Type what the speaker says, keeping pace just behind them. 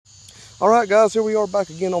Alright guys, here we are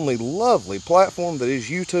back again on the lovely platform that is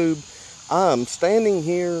YouTube. I'm standing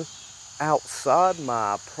here outside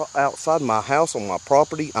my house on my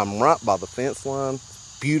property. I'm right by the fence line.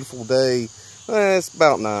 Beautiful day. It's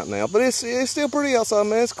about night now, but it's still pretty outside,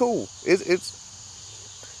 man. It's cool. It's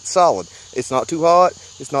solid. It's not too hot.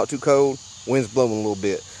 It's not too cold. Wind's blowing a little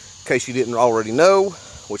bit. In case you didn't already know,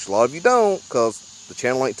 which a lot of you don't, because the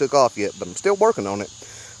channel ain't took off yet, but I'm still working on it.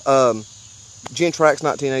 GENTRY'S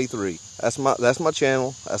 1983. That's my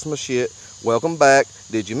channel. That's my shit. Welcome back.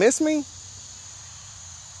 Did you miss me?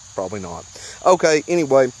 Probably not. Okay,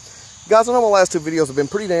 anyway. Guys, I know my last two videos have been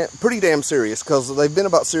pretty damn serious, because they've been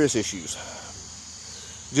about serious issues.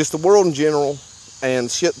 Just the world in general, and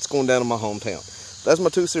shit that's going down in my hometown. That's my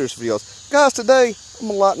two serious videos. Guys, today, I'm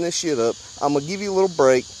going to lighten this shit up. I'm going to give you a little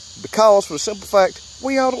break, because for the simple fact,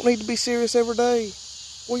 we all don't need to be serious every day.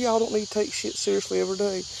 We all don't need to take shit seriously every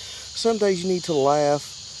day. Some days you need to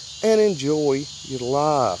laugh and enjoy your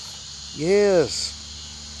life.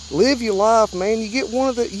 Yes. Live your life, man. You get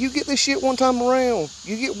this shit one time around.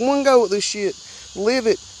 You get one go at this shit. Live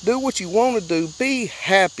it. Do what you want to do. Be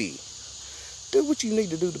happy. Do what you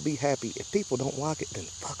need to do to be happy. If people don't like it, then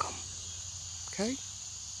fuck them. Okay?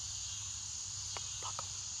 Fuck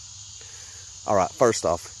them. Alright, first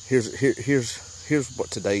off, here's what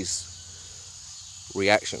today's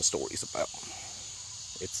reaction story is about.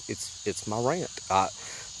 It's my rant.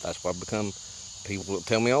 That's what people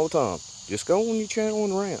tell me all the time. Just go on your channel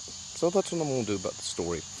and rant. So that's what I'm going to do about the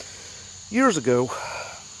story. Years ago,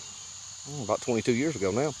 about 22 years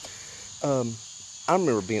ago now, I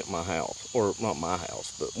remember being at my house, or not my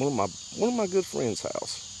house, but one of my good friends'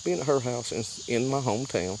 house, being at her house in my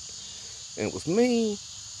hometown, and it was me,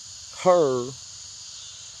 her,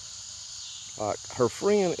 like her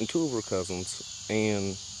friend and two of her cousins,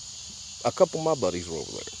 and a couple of my buddies were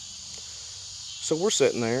over there. So we're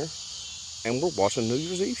sitting there, and we're watching New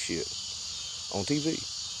Year's Eve shit on TV.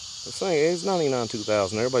 The thing is, 99,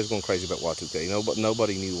 2000, everybody's going crazy about Y2K.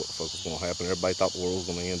 Nobody knew what the fuck was going to happen. Everybody thought the world was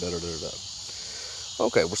going to end, da-da-da-da.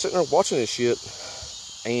 Okay, we're sitting there watching this shit,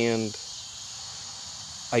 and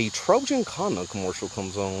a Trojan condom commercial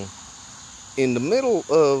comes on in the middle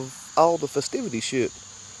of all the festivity shit.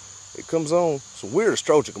 It comes on. It's the weirdest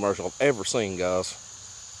Trojan commercial I've ever seen, guys.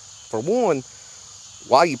 For one,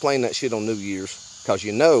 why are you playing that shit on New Year's? Because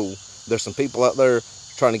you know there's some people out there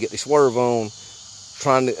trying to get the swerve on,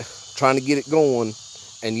 trying to get it going,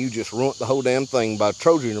 and you just ruined the whole damn thing by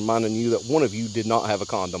Trojan reminding you that one of you did not have a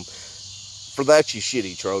condom. For that, you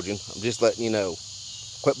shitty Trojan. I'm just letting you know.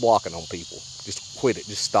 Quit blocking on people. Just quit it.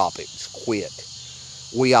 Just stop it. Just quit.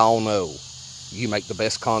 We all know you make the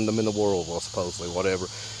best condom in the world, well, supposedly, whatever.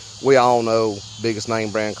 We all know, biggest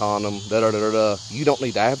name brand condom, da-da-da-da-da. You don't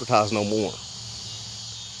need to advertise no more.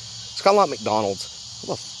 It's kind of like McDonald's.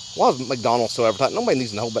 Why is McDonald's so advertised? Nobody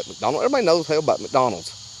needs to know about McDonald's. Everybody knows hell about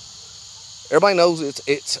McDonald's. Everybody knows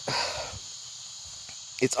it's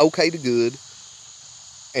okay to good.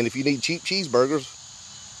 And if you need cheap cheeseburgers,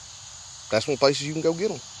 that's one places you can go get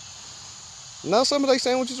them. Now, some of their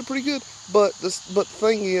sandwiches are pretty good, but the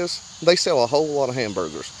thing is, they sell a whole lot of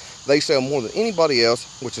hamburgers. They sell more than anybody else,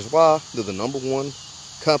 which is why they're the #1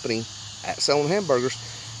 company at selling hamburgers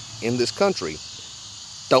in this country.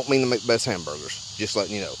 Don't mean to make the best hamburgers. Just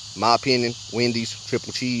letting you know. My opinion, Wendy's,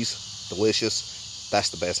 triple cheese, delicious. That's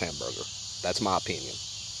the best hamburger. That's my opinion.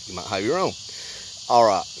 You might have your own.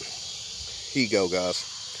 Alright. Here you go, guys.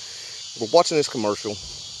 We're watching this commercial,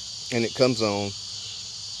 and it comes on,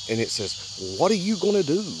 and it says, what are you going to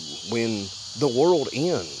do when the world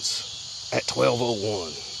ends at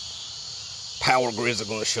 12:01? Power grids are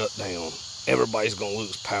going to shut down. Everybody's going to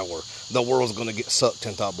lose power. The world's going to get sucked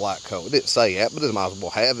into a black hole. It didn't say that, but it might as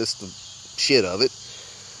well have. It's the shit of it.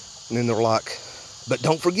 And then they're like, but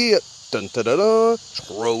don't forget, dun-da-da-da,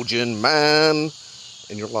 Trojan man.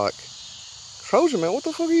 And you're like, Trojan man, what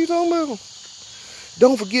the fuck are you talking about?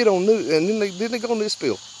 Don't forget on and then they go on this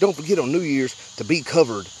spiel. Don't forget on New Year's to be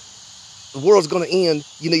covered. The world's going to end.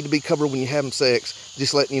 You need to be covered when you're having sex.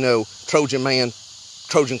 Just letting you know, Trojan man,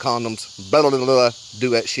 Trojan condoms, blah, blah, blah, blah, do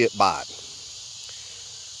that shit, buy it.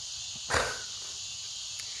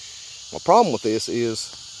 My problem with this is,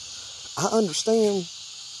 I understand.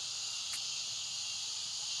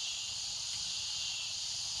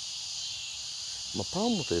 My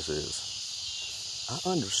problem with this is, I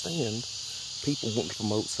understand people want to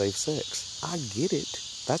promote safe sex. I get it.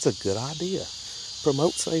 That's a good idea.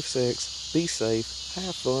 Promote safe sex, be safe,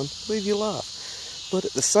 have fun, live your life. But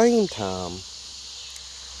at the same time,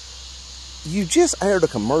 you just aired a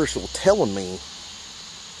commercial telling me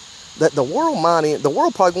that the world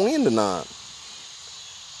probably gonna end tonight.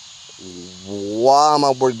 Why am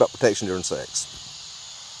I worried about protection during sex?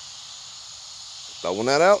 Throwing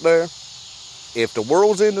that out there. If the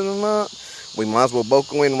world's ending tonight, we might as well both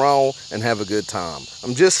go in raw and have a good time.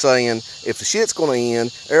 I'm just saying, if the shit's going to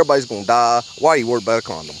end, everybody's going to die, why are you worried about a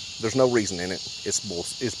condom? There's no reason in it. It's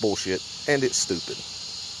bullshit, and it's stupid.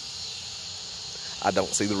 I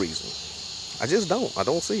don't see the reason. I just don't. I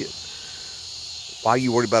don't see it. Why are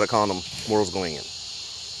you worried about a condom? World's going to end.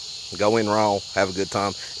 Go in raw, have a good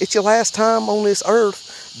time. It's your last time on this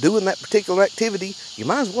earth doing that particular activity. You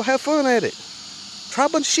might as well have fun at it. Try a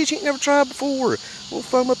bunch of shit you ain't never tried before. We'll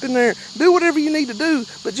thumb up in there. Do whatever you need to do,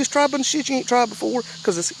 but just try a bunch of shit you ain't tried before,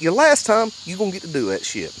 because it's your last time you're going to get to do that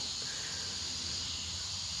shit.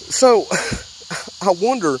 So, I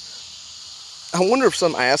wonder if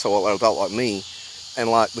some asshole out there like me, and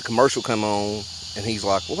like the commercial come on, and he's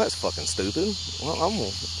like, well, that's fucking stupid. Well,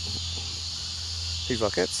 he's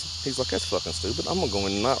like, that's fucking stupid. I'm gonna go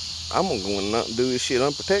in and not do this shit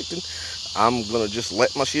unprotected. I'm gonna just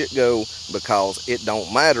let my shit go because it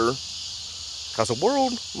don't matter. Because the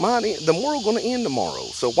world gonna end tomorrow.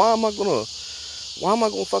 So why am I gonna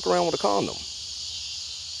fuck around with a condom?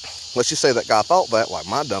 Let's just say that guy thought that, like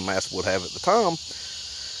my dumb ass would have at the time,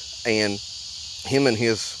 and him and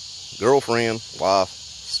his girlfriend, wife,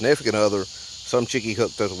 significant other, some chick he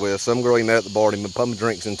hooked up with, some girl he met at the bar, he'd been pumping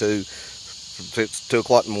drinks into since 2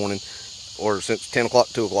 o'clock in the morning, or since 10 o'clock,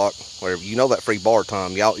 2 o'clock, whatever. You know that free bar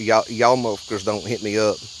time. Y'all motherfuckers don't hit me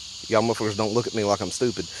up. Y'all motherfuckers don't look at me like I'm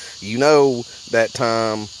stupid. You know that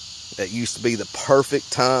time that used to be the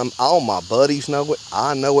perfect time. All my buddies know it.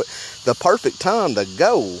 I know it. The perfect time to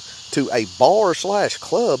go to a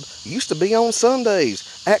bar/club used to be on Sundays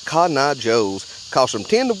at Cotton Eye Joe's. Cost from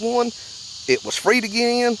 10 to 1. It was free to get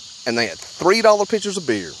in, and they had $3 pitchers of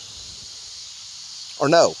beer. Or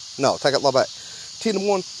no, take that law back. 10 to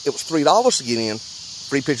 1, it was $3 to get in,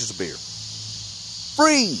 free pitchers of beer.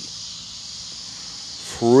 Free.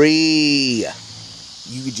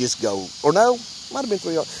 You could just go, or no, might have been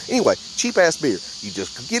 $3. Anyway, cheap ass beer. You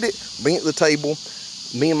just get it, bring it to the table.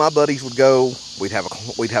 Me and my buddies would go. We'd have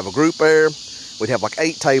a group there. We'd have like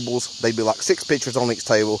 8 tables. They'd be like 6 pitchers on each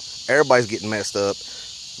table. Everybody's getting messed up.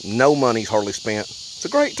 No money's hardly spent. It's a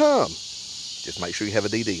great time. Just make sure you have a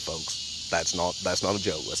DD, folks. That's not a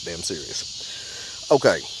joke. That's damn serious.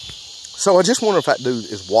 Okay. So I just wonder if that dude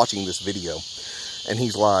is watching this video, and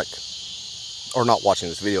he's like, or not watching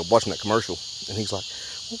this video, watching that commercial, and he's like,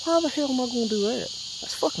 well, why the hell am I going to do that?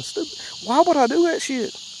 That's fucking stupid. Why would I do that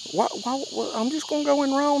shit? Why I'm just going to go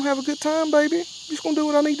in raw and have a good time, baby. I'm just going to do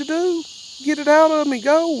what I need to do. Get it out of me.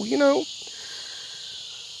 Go, you know.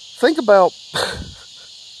 Think about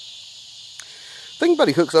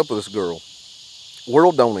he hooks up with this girl.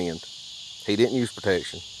 World don't end. He didn't use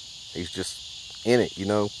protection. He's just in it, you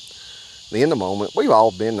know. In the moment, we've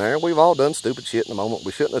all been there. We've all done stupid shit in the moment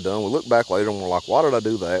we shouldn't have done. We look back later and we're like, why did I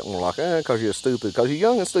do that? And we're like, because you're stupid. Because you're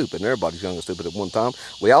young and stupid. And everybody's young and stupid at one time.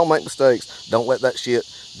 We all make mistakes. Don't let that shit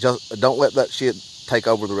take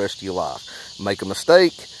over the rest of your life. Make a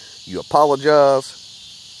mistake. You apologize.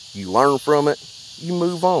 You learn from it. You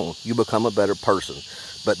move on. You become a better person.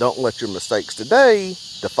 But don't let your mistakes today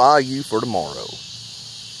defy you for tomorrow.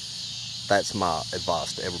 That's my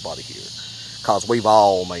advice to everybody here. Because we've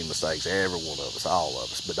all made mistakes, every one of us, all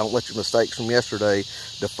of us. But don't let your mistakes from yesterday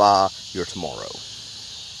defy your tomorrow.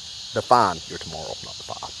 Define your tomorrow, not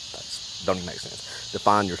defy. That don't even make sense.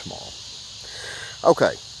 Define your tomorrow.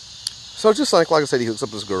 Okay. So just like I said, he hooks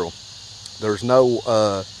up this girl. There's no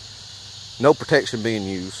protection being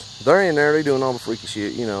used. They're in there, they doing all the freaky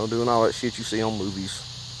shit, you know, doing all that shit you see on movies.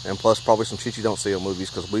 And plus probably some shit you don't see on movies,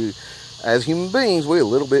 because we, as human beings, we're a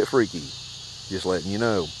little bit freaky. Just letting you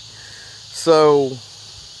know. So,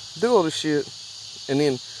 do all this shit, and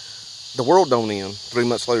then the world don't end. 3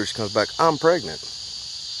 months later, she comes back, I'm pregnant.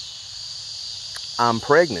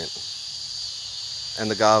 And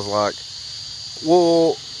the guy's like,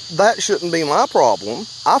 well, that shouldn't be my problem.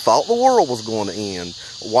 I thought the world was going to end.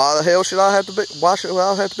 Why the hell should I have to be, why should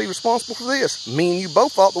I have to be responsible for this? Me and you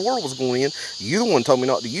both thought the world was going to end. You the one told me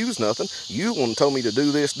not to use nothing. You the one told me to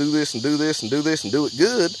do this, and do this, and do this, and do it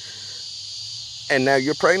good. And now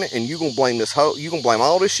you're pregnant, and you're going to blame this whole, you're going to blame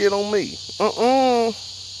all this shit on me.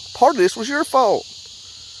 Part of this was your fault.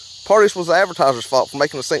 Part of this was the advertiser's fault for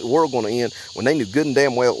making us think the world was going to end when they knew good and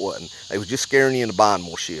damn well it wasn't. They was just scaring you into buying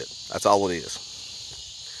more shit. That's all it is.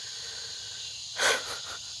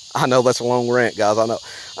 I know that's a long rant, guys. I know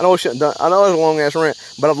I shouldn't have done. I know it's a long ass rant,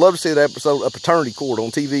 but I'd love to see that episode of Paternity Court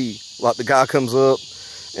on TV. Like the guy comes up,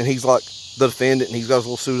 and he's like the defendant, and he's got his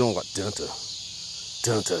little suit on, like dunta,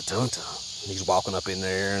 dunta, dunta. And he's walking up in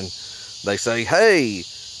there, and they say, "Hey,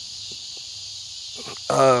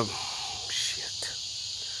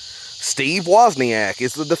 Steve Wozniak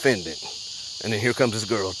is the defendant. And then here comes this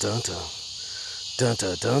girl. Dun-dun.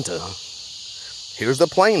 Dun-dun, dun-dun. Here's the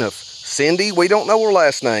plaintiff. Cindy, we don't know her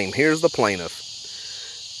last name. Here's the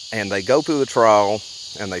plaintiff. And they go through the trial,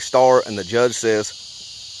 and they start, and the judge says,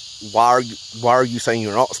 why are you saying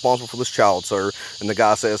you're not responsible for this child, sir? And the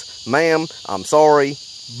guy says, ma'am, I'm sorry,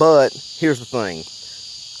 but here's the thing.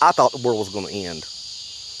 I thought the world was going to end.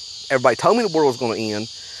 Everybody told me the world was going to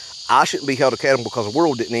end. I shouldn't be held accountable because the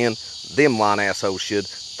world didn't end. Them lying assholes should.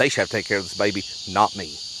 They should have to take care of this baby, not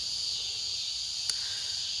me.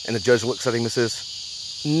 And the judge looks at him and says,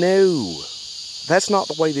 no, that's not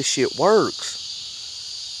the way this shit works.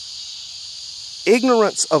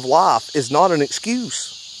 Ignorance of life is not an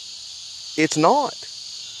excuse. It's not.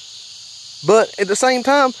 But at the same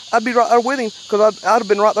time, I'd be right there with him, because I'd have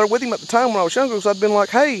been right there with him at the time when I was younger, because I'd been like,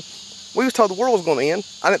 hey, we was told the world was going to end.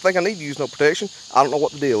 I didn't think I needed to use no protection. I don't know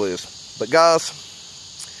what the deal is. But guys,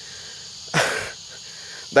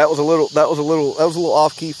 that was a little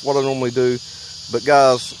off key for what I normally do. But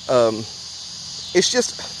guys, it's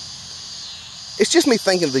just me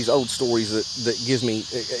thinking of these old stories that gives me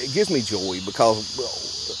joy, because, well,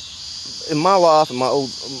 in my life and my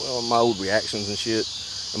old reactions and shit,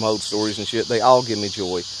 and my old stories and shit, they all give me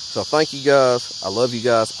joy. So thank you guys. I love you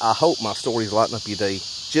guys. I hope my stories lighten up your day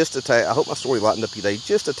just a tad. I hope my story lightened up your day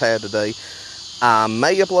just a tad today. I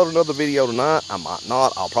may upload another video tonight. I might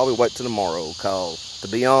not. I'll probably wait till tomorrow, because to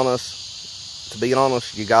be honest,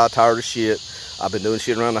 you got tired of shit. I've been doing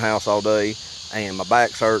shit around the house all day, and my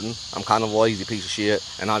back's hurting. I'm kind of a lazy piece of shit,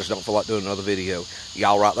 and I just don't feel like doing another video.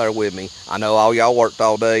 Y'all right there with me. I know all y'all worked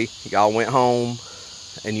all day. Y'all went home,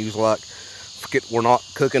 and you was like, forget, we're not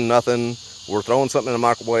cooking nothing. We're throwing something in the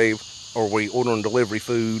microwave, or we ordering delivery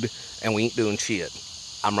food, and we ain't doing shit.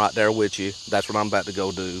 I'm right there with you. That's what I'm about to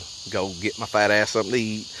go do. Go get my fat ass something to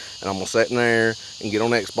eat, and I'm gonna sit in there and get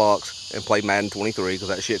on Xbox and play Madden 23, because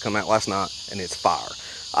that shit come out last night, and it's fire.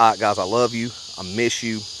 Alright guys, I love you. I miss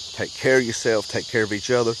you. Take care of yourself. Take care of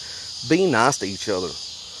each other. Be nice to each other.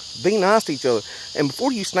 Be nice to each other. And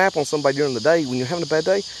before you snap on somebody during the day when you're having a bad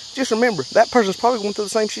day, just remember, that person's probably going through the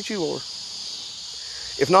same shit you are.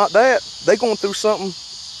 If not that, they're going through something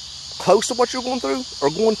close to what you're going through, or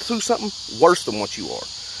going through something worse than what you are.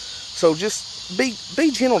 So just be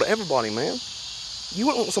gentle to everybody, man. You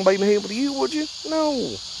wouldn't want somebody to be able to you, would you?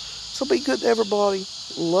 No. So be good to everybody.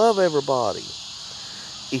 Love everybody.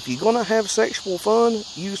 If you're going to have sexual fun,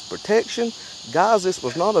 use protection. Guys, this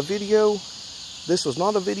was not a video. This was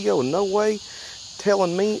not a video in no way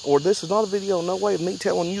telling me, or this is not a video in no way of me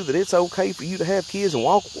telling you that it's okay for you to have kids and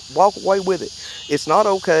walk away with it. It's not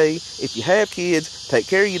okay. If you have kids, take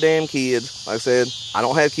care of your damn kids. Like I said, I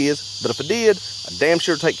don't have kids, but if I did, I'd damn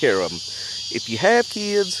sure take care of them. If you have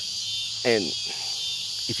kids and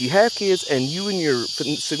you and your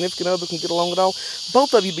significant other can get along at all,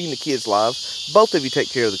 both of you be in the kids' lives. Both of you take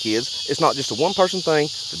care of the kids. It's not just a one-person thing.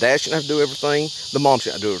 The dad shouldn't have to do everything. The mom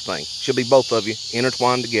shouldn't have to do everything. Should be both of you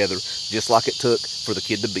intertwined together, just like it took for the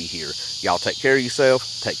kid to be here. Y'all take care of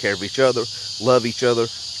yourself. Take care of each other. Love each other.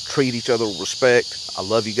 Treat each other with respect. I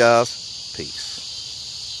love you guys. Peace.